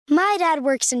My dad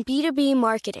works in B2B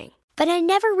marketing, but I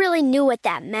never really knew what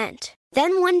that meant.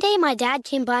 Then one day my dad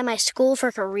came by my school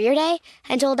for career day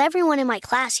and told everyone in my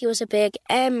class he was a big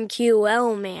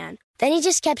MQL man. Then he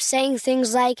just kept saying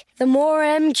things like, the more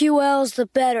MQLs, the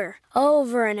better,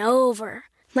 over and over.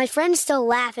 My friends still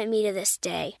laugh at me to this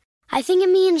day. I think it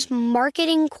means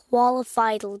marketing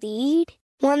qualified lead.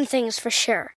 One thing's for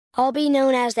sure, I'll be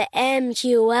known as the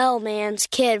MQL man's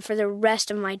kid for the rest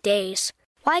of my days.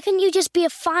 Why couldn't you just be a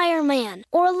fireman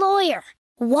or a lawyer?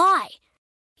 Why?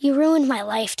 You ruined my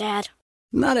life, Dad.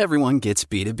 Not everyone gets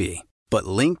B2B, but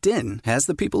LinkedIn has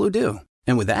the people who do.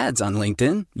 And with ads on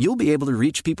LinkedIn, you'll be able to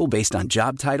reach people based on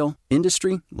job title,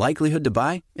 industry, likelihood to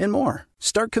buy, and more.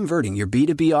 Start converting your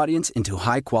B2B audience into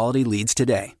high-quality leads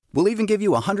today. We'll even give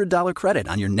you a $100 credit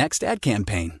on your next ad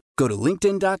campaign. Go to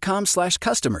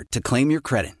linkedin.com/customer to claim your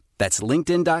credit. That's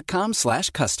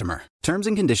linkedin.com/customer. Terms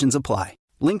and conditions apply.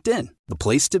 LinkedIn, the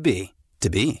place to be, to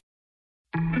be.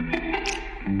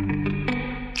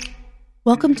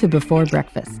 Welcome to Before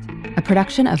Breakfast, a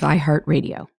production of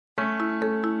iHeartRadio.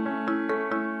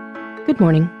 Good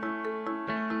morning.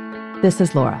 This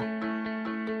is Laura.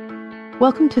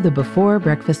 Welcome to the Before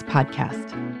Breakfast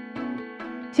podcast.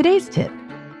 Today's tip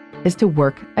is to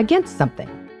work against something.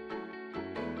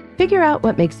 Figure out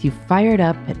what makes you fired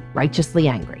up and righteously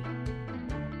angry.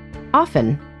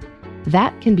 Often,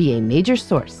 that can be a major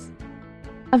source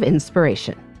of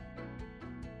inspiration.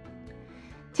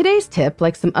 Today's tip,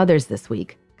 like some others this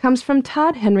week, comes from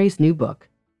Todd Henry's new book,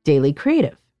 Daily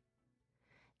Creative.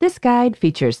 This guide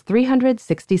features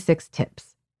 366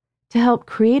 tips to help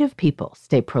creative people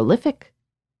stay prolific,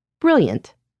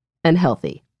 brilliant, and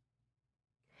healthy.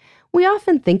 We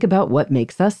often think about what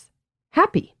makes us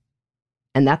happy,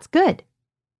 and that's good.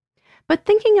 But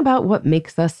thinking about what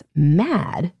makes us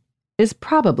mad is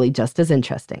probably just as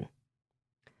interesting.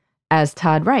 As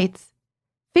Todd writes,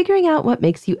 figuring out what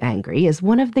makes you angry is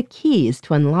one of the keys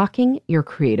to unlocking your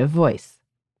creative voice.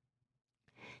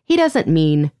 He doesn't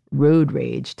mean road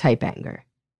rage type anger.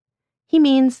 He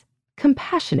means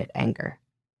compassionate anger,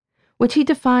 which he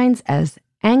defines as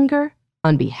anger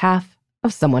on behalf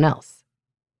of someone else.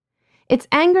 It's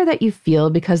anger that you feel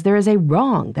because there is a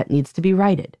wrong that needs to be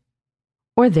righted,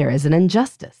 or there is an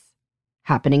injustice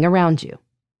happening around you.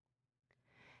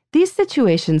 These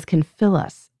situations can fill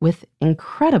us with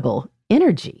incredible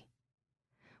energy.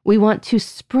 We want to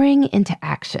spring into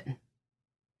action.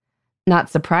 Not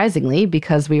surprisingly,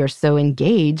 because we are so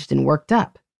engaged and worked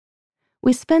up,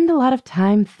 we spend a lot of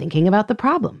time thinking about the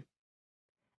problem,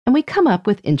 and we come up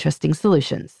with interesting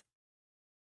solutions.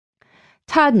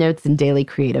 Todd notes in Daily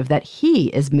Creative that he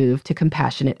is moved to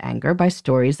compassionate anger by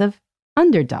stories of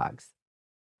underdogs.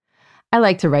 I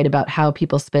like to write about how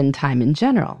people spend time in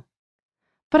general,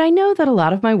 but I know that a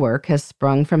lot of my work has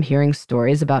sprung from hearing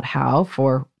stories about how,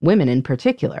 for women in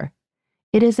particular,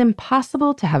 it is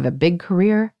impossible to have a big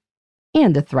career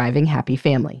and a thriving, happy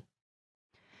family.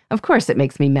 Of course, it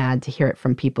makes me mad to hear it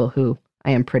from people who,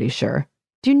 I am pretty sure,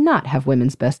 do not have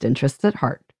women's best interests at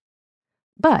heart.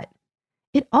 But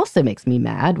it also makes me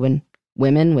mad when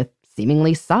women with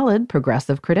seemingly solid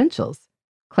progressive credentials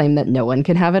claim that no one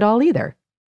can have it all either.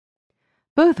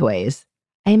 Both ways,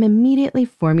 I am immediately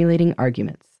formulating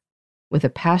arguments with a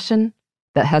passion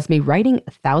that has me writing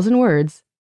 1,000 words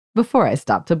before I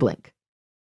stop to blink.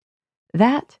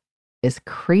 That is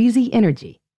crazy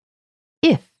energy,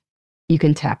 if you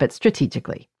can tap it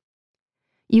strategically.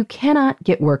 You cannot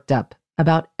get worked up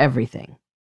about everything.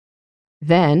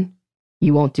 Then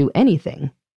you won't do anything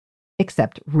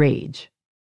except rage.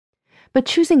 But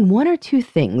choosing one or two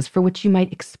things for which you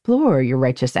might explore your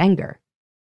righteous anger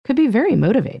could be very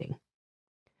motivating.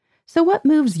 So what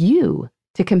moves you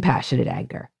to compassionate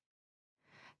anger?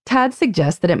 Todd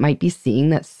suggests that it might be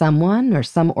seeing that someone or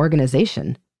some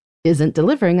organization isn't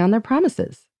delivering on their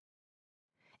promises.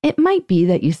 It might be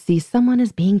that you see someone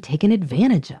as being taken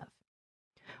advantage of.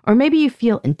 Or maybe you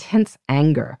feel intense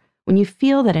anger when you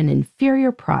feel that an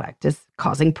inferior product is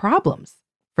causing problems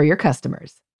for your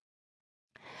customers.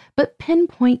 But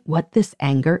pinpoint what this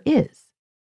anger is.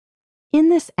 In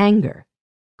this anger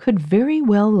could very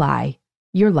well lie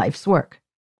your life's work.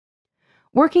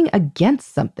 Working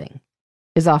against something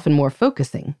is often more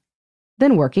focusing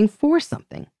than working for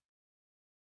something.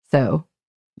 So,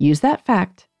 use that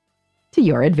fact to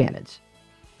your advantage.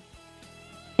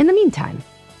 In the meantime,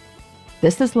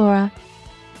 this is Laura.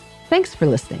 Thanks for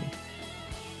listening.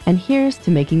 And here's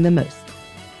to making the most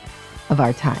of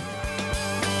our time.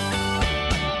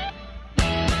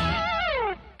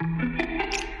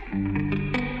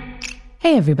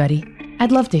 Hey everybody,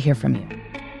 I'd love to hear from you.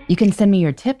 You can send me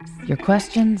your tips, your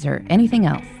questions, or anything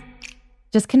else.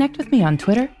 Just connect with me on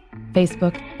Twitter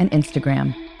Facebook, and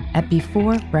Instagram at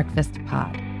Before Breakfast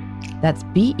Pod. That's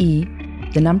BE,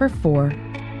 the number 4,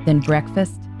 then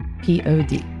breakfast,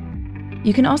 POD.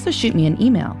 You can also shoot me an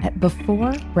email at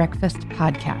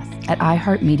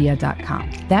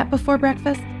beforebreakfastpodcast@iheartmedia.com. That Before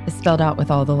Breakfast is spelled out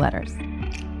with all the letters.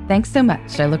 Thanks so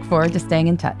much. I look forward to staying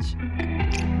in touch.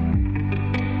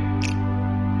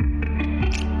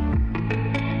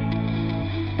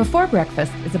 Before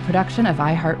Breakfast is a production of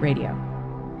iHeartRadio.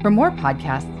 For more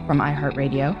podcasts from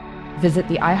iHeartRadio, visit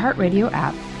the iHeartRadio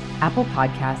app, Apple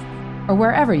Podcasts, or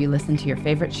wherever you listen to your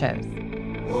favorite shows.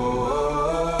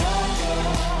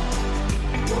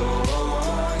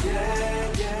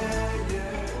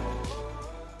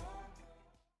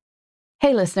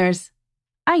 Hey listeners,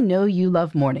 I know you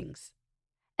love mornings.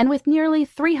 And with nearly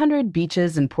 300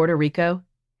 beaches in Puerto Rico,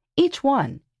 each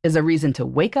one is a reason to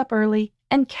wake up early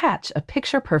and catch a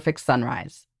picture-perfect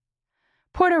sunrise.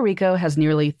 Puerto Rico has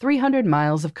nearly 300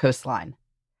 miles of coastline,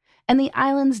 and the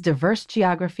island's diverse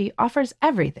geography offers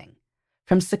everything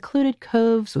from secluded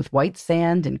coves with white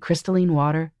sand and crystalline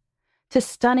water to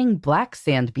stunning black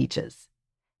sand beaches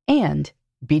and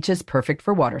beaches perfect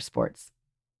for water sports.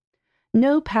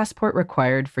 No passport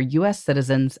required for U.S.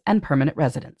 citizens and permanent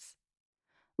residents.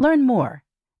 Learn more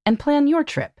and plan your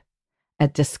trip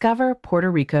at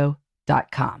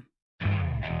discoverpuertorico.com.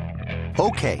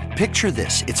 Okay, picture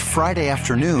this. It's Friday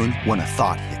afternoon when a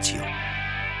thought hits you.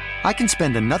 I can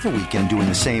spend another weekend doing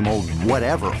the same old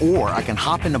whatever, or I can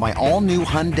hop into my all-new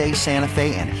Hyundai Santa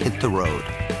Fe and hit the road.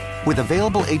 With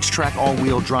available H-Track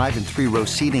all-wheel drive and 3-row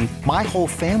seating, my whole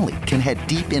family can head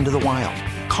deep into the wild.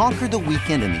 Conquer the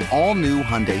weekend in the all-new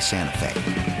Hyundai Santa Fe.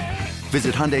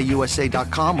 Visit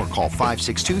HyundaiUSA.com or call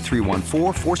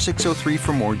 562-314-4603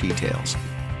 for more details.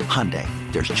 Hyundai,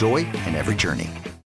 there's joy in every journey.